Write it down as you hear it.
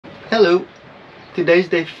Hello, today's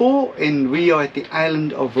day 4 and we are at the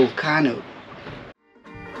island of Vulcano.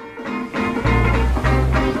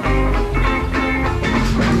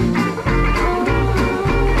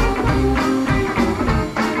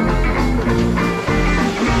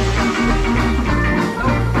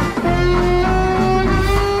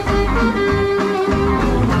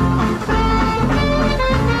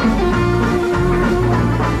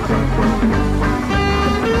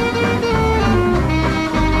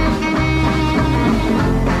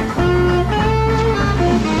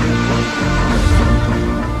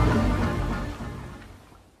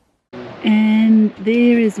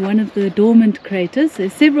 There is one of the dormant craters.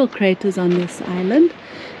 There's several craters on this island,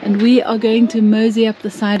 and we are going to mosey up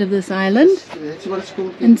the side of this island That's what it's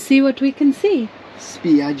called. and see what we can see.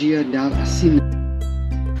 Spiaggia dal Asino.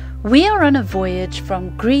 We are on a voyage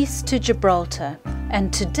from Greece to Gibraltar,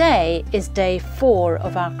 and today is day 4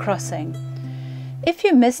 of our crossing. If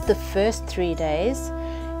you missed the first 3 days,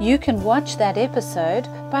 you can watch that episode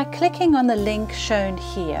by clicking on the link shown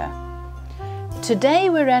here. Today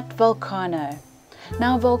we're at Vulcano.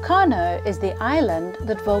 Now Vulcano is the island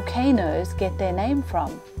that volcanoes get their name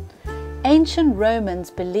from. Ancient Romans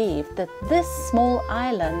believed that this small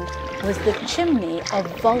island was the chimney of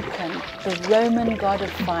Vulcan, the Roman god of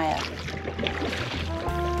fire.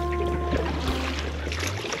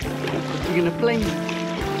 You're gonna plane.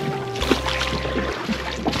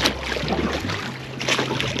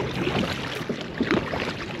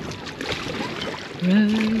 Row,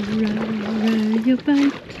 row, row your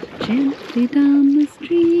boat gently down the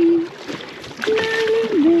stream.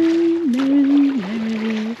 Merrily, merrily, merrily,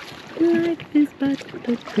 merrily, life is but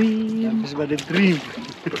a dream. It's but a dream.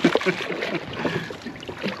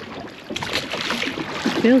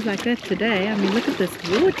 Feels like that today. I mean, look at this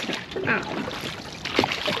water. Wow.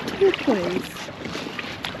 Turquoise.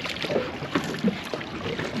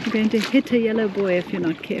 You're going to hit a yellow buoy if you're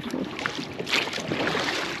not careful.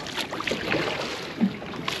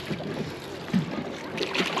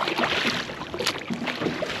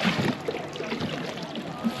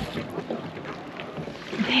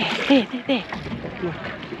 There.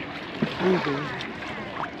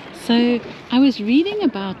 So I was reading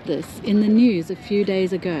about this in the news a few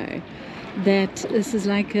days ago, that this is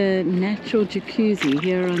like a natural jacuzzi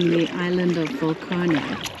here on the island of Vulcano,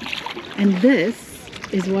 and this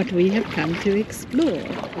is what we have come to explore.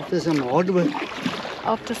 After some hard work.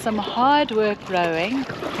 After some hard work rowing,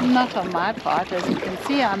 not on my part, as you can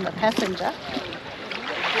see I'm the passenger.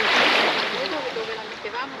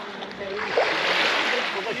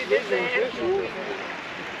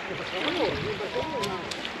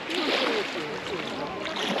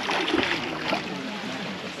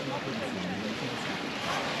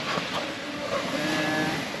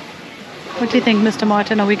 What do you think, Mr.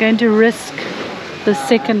 Martin? Are we going to risk the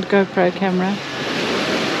second GoPro camera?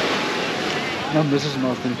 No, Mrs.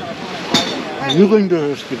 Martin. You're going to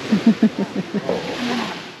risk it.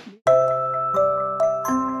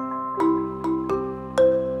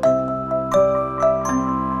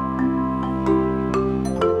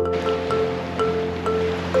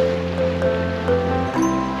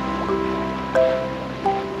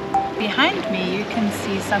 Behind me you can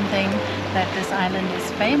see something that this island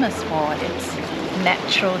is famous for. It's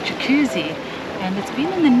natural jacuzzi, and it's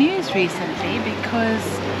been in the news recently because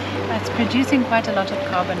it's producing quite a lot of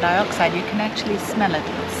carbon dioxide. You can actually smell it.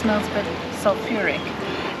 It smells a bit sulfuric,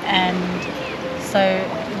 and so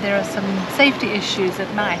there are some safety issues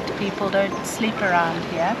at night. People don't sleep around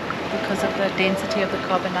here because of the density of the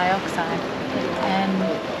carbon dioxide, and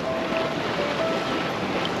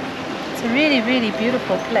it's a really, really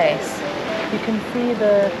beautiful place. You can see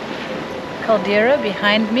the caldera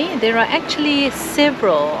behind me. There are actually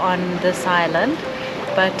several on this island,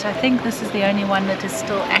 but I think this is the only one that is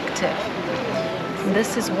still active.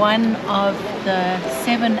 This is one of the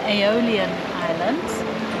 7 Aeolian Islands,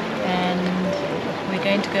 and we're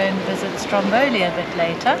going to go and visit Stromboli a bit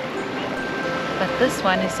later. But this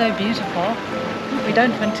one is so beautiful, we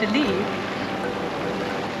don't want to leave.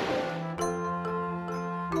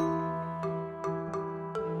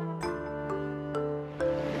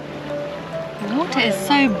 The water is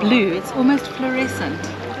so blue, it's almost fluorescent.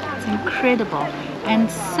 It's incredible and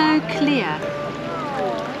so clear.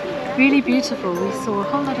 Really beautiful. We saw a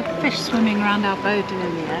whole lot of fish swimming around our boat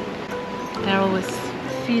earlier. Daryl was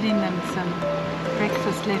feeding them some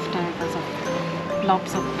breakfast leftovers of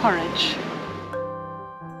blobs of porridge.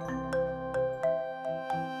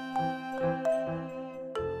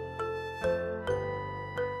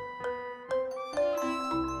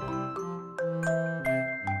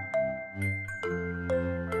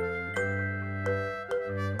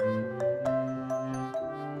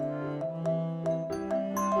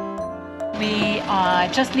 We are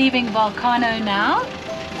just leaving Vulcano now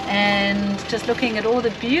and just looking at all the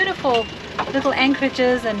beautiful little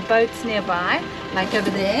anchorages and boats nearby, like over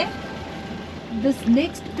there. This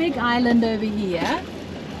next big island over here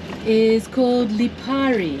is called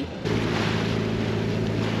Lipari.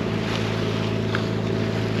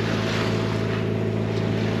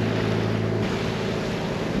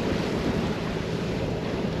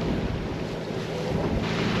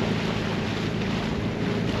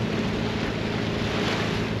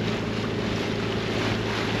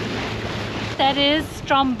 That is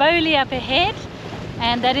Stromboli up ahead,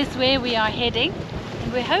 and that is where we are heading.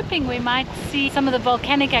 And we're hoping we might see some of the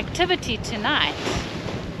volcanic activity tonight.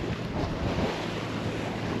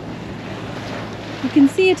 You can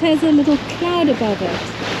see it has a little cloud above it,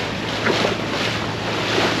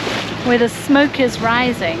 where the smoke is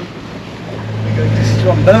rising. We're going to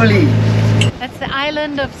Stromboli. That's the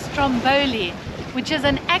island of Stromboli, which is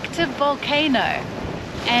an active volcano.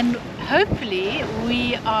 And hopefully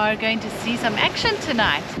we are going to see some action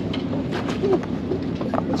tonight.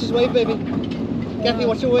 What's his wave, baby? Kathy,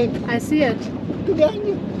 what's your wave? I see it. Go behind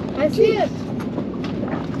you. I see it.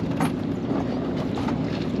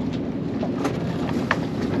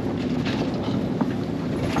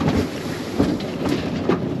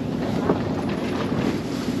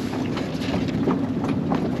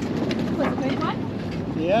 Was it a big one?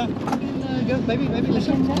 Yeah. Go, maybe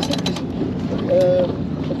listen.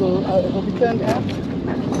 It will be turned out,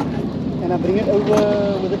 and I bring it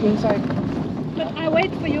over with the inside. But I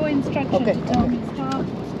wait for your instruction Okay, to tell okay. me start.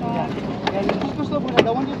 Yeah, just go slow, but I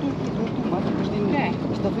don't want you to do too much because then Okay.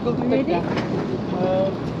 it's difficult to Ready? take down.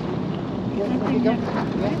 Yeah, there you go.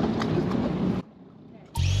 Yeah.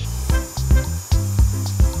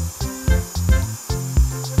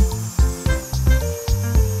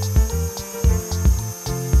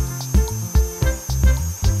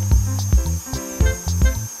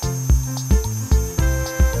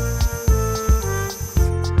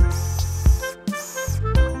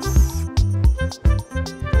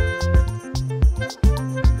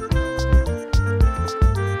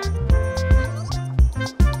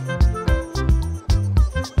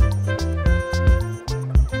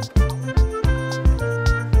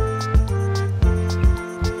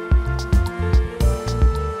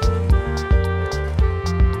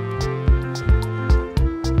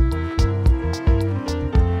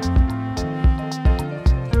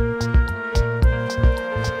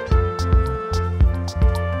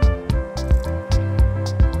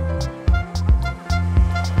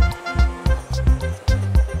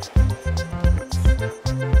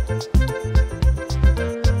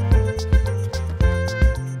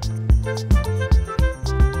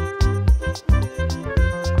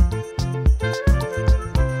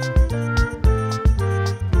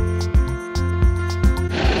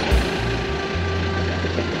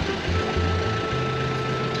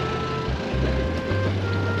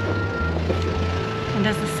 And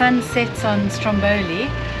as the sun sets on Stromboli,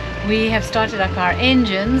 we have started up our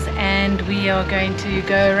engines and we are going to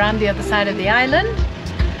go around the other side of the island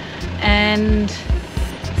and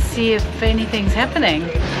see if anything's happening.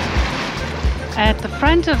 At the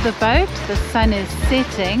front of the boat, the sun is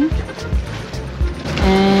setting,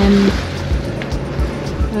 and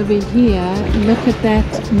over here, look at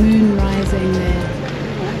that moon rising there.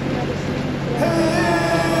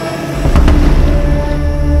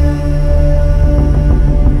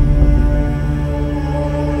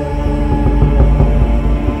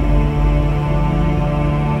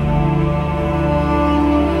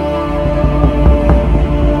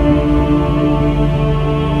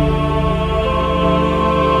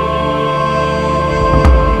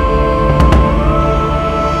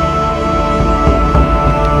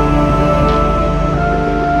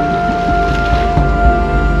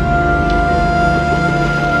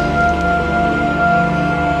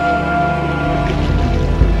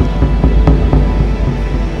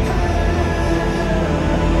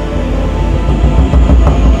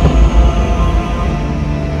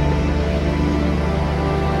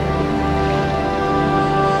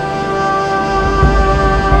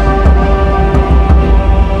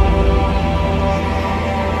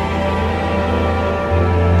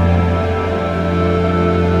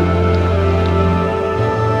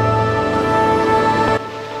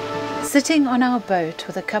 Sitting on our boat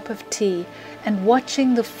with a cup of tea and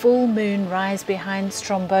watching the full moon rise behind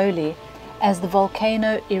Stromboli as the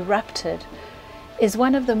volcano erupted is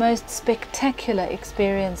one of the most spectacular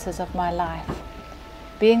experiences of my life.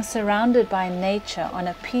 Being surrounded by nature on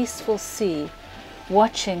a peaceful sea,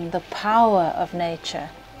 watching the power of nature,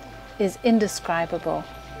 is indescribable.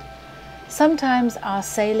 Sometimes our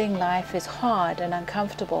sailing life is hard and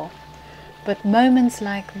uncomfortable, but moments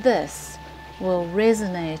like this will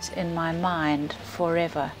resonate in my mind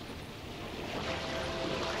forever.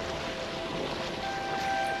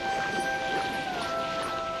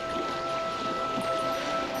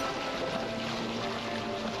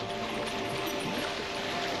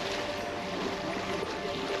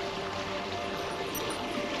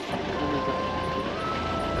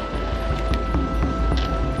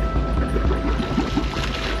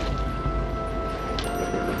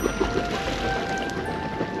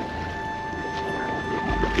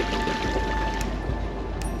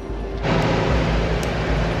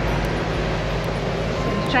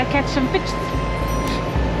 Try catch some fish.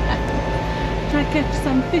 Try catch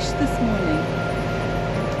some fish this morning.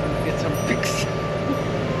 Get some pics.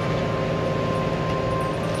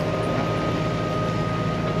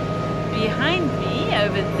 Behind me,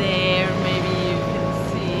 over there, maybe you can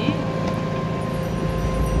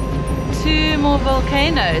see two more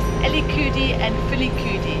volcanoes, Alicudi and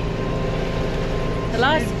Filicudi. The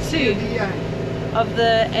last two of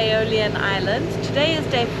the Aeolian Islands. Today is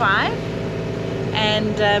day 5.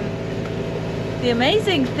 And the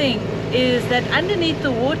amazing thing is that underneath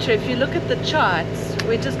the water, if you look at the charts,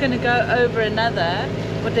 we're just going to go over another,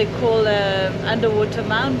 what they call an underwater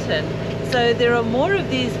mountain. So there are more of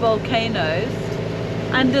these volcanoes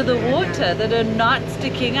under the water that are not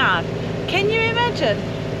sticking out. Can you imagine?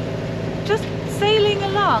 Just sailing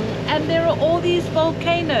along and there are all these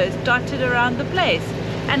volcanoes dotted around the place,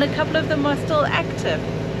 and a couple of them are still active.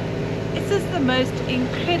 It's just the most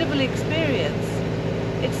incredible experience.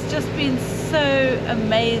 It's just been so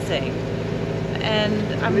amazing,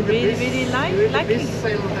 and I'm really liking it.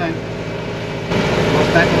 Sail time.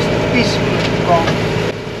 That was peaceful, calm.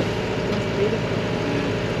 It's beautiful.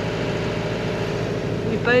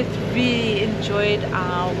 We both really enjoyed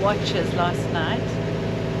our watches last night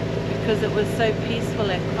because it was so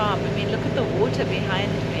peaceful and calm. I mean, look at the water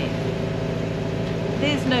behind me.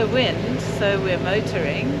 There's no wind, so we're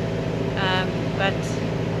motoring, but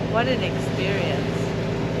what an experience.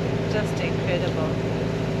 Just incredible.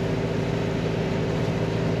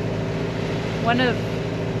 One of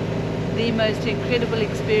the most incredible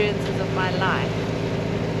experiences of my life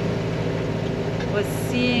was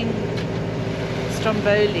seeing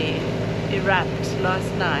Stromboli erupt last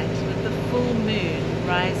night with the full moon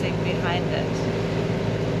rising behind it.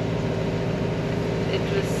 It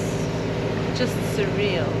was just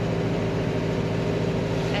surreal.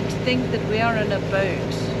 And to think that we are on a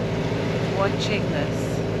boat watching this.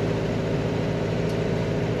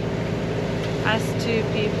 Us two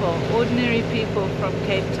people, ordinary people from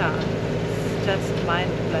Cape Town. It's just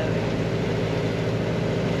mind-blowing.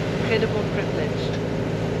 Incredible privilege.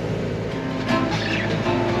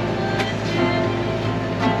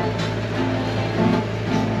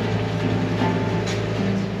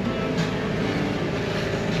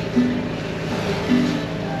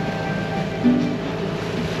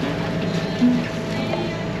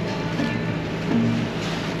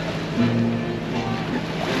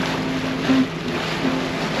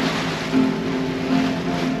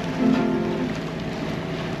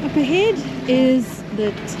 Up ahead is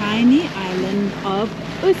the tiny island of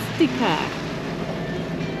Ustica.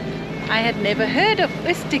 I had never heard of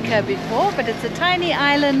Ustica before, but it's a tiny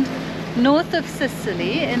island north of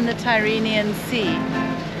Sicily in the Tyrrhenian Sea.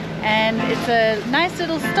 And it's a nice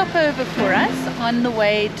little stopover for us on the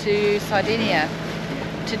way to Sardinia.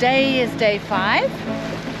 Today is day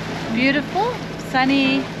 5. Beautiful,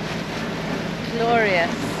 sunny,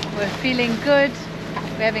 glorious. We're feeling good.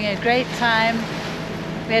 We're having a great time.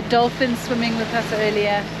 We had dolphins swimming with us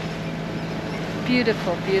earlier.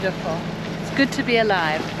 Beautiful, beautiful. It's good to be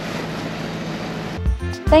alive.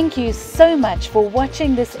 Thank you so much for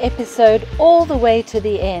watching this episode all the way to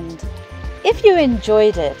the end. If you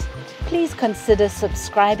enjoyed it, please consider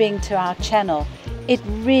subscribing to our channel. It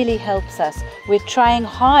really helps us. We're trying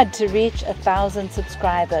hard to reach 1,000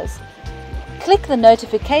 subscribers. Click the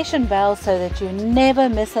notification bell so that you never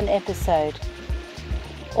miss an episode.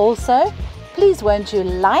 Also, please won't you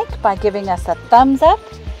like by giving us a thumbs up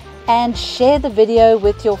and share the video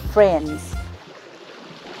with your friends.